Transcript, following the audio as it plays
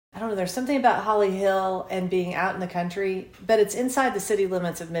don't know, there's something about Holly Hill and being out in the country, but it's inside the city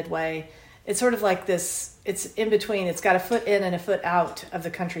limits of Midway. It's sort of like this, it's in between. It's got a foot in and a foot out of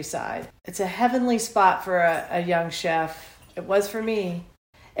the countryside. It's a heavenly spot for a young chef. It was for me.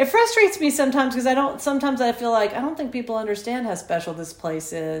 It frustrates me sometimes because sometimes I feel like I don't think people understand how special this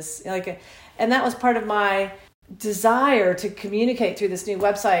place is. And that was part of my desire to communicate through this new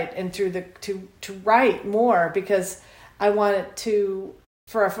website and through to write more, because I wanted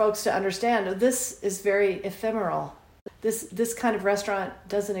for our folks to understand this is very ephemeral. This kind of restaurant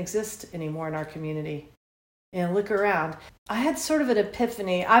doesn't exist anymore in our community. Look around. I had sort of an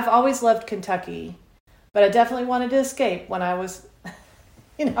epiphany. I've always loved Kentucky, but I definitely wanted to escape when I was,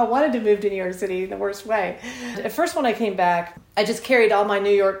 I wanted to move to New York City in the worst way. At first, when I came back, I just carried all my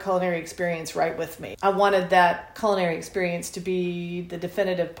New York culinary experience right with me. I wanted that culinary experience to be the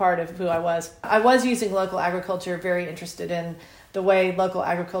definitive part of who I was. I was using local agriculture, very interested in the way local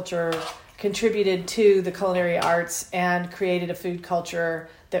agriculture contributed to the culinary arts and created a food culture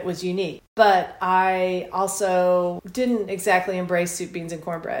that was unique. But I also didn't exactly embrace soup, beans, and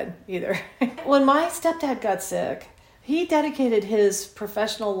cornbread either. When my stepdad got sick, he dedicated his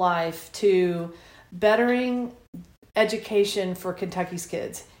professional life to bettering education for Kentucky's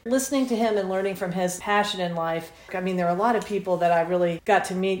kids. Listening to him and learning from his passion in life, there are a lot of people that I really got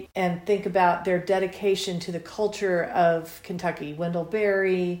to meet and think about their dedication to the culture of Kentucky. Wendell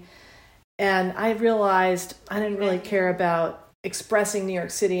Berry. And I realized I didn't really care about expressing New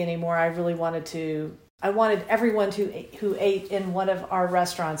York City anymore. I wanted everyone who ate in one of our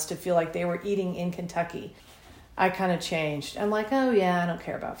restaurants to feel like they were eating in Kentucky. I kind of changed. I'm like, oh yeah, I don't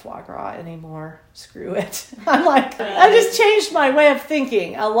care about foie gras anymore. Screw it. I just changed my way of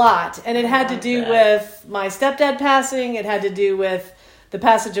thinking a lot. And it had to do with my stepdad passing. It had to do with the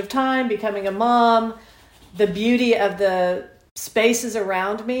passage of time, becoming a mom, the beauty of the spaces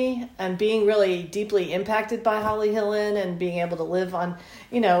around me, and being really deeply impacted by Holly Hill Inn and being able to live on,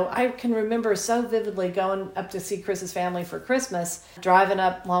 I can remember so vividly going up to see Chris's family for Christmas, driving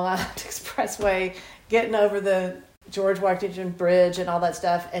up Long Island Expressway, getting over the George Washington Bridge and all that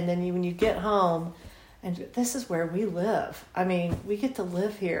stuff. And then when you get home, and this is where we live. We get to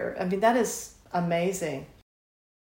live here. That is amazing.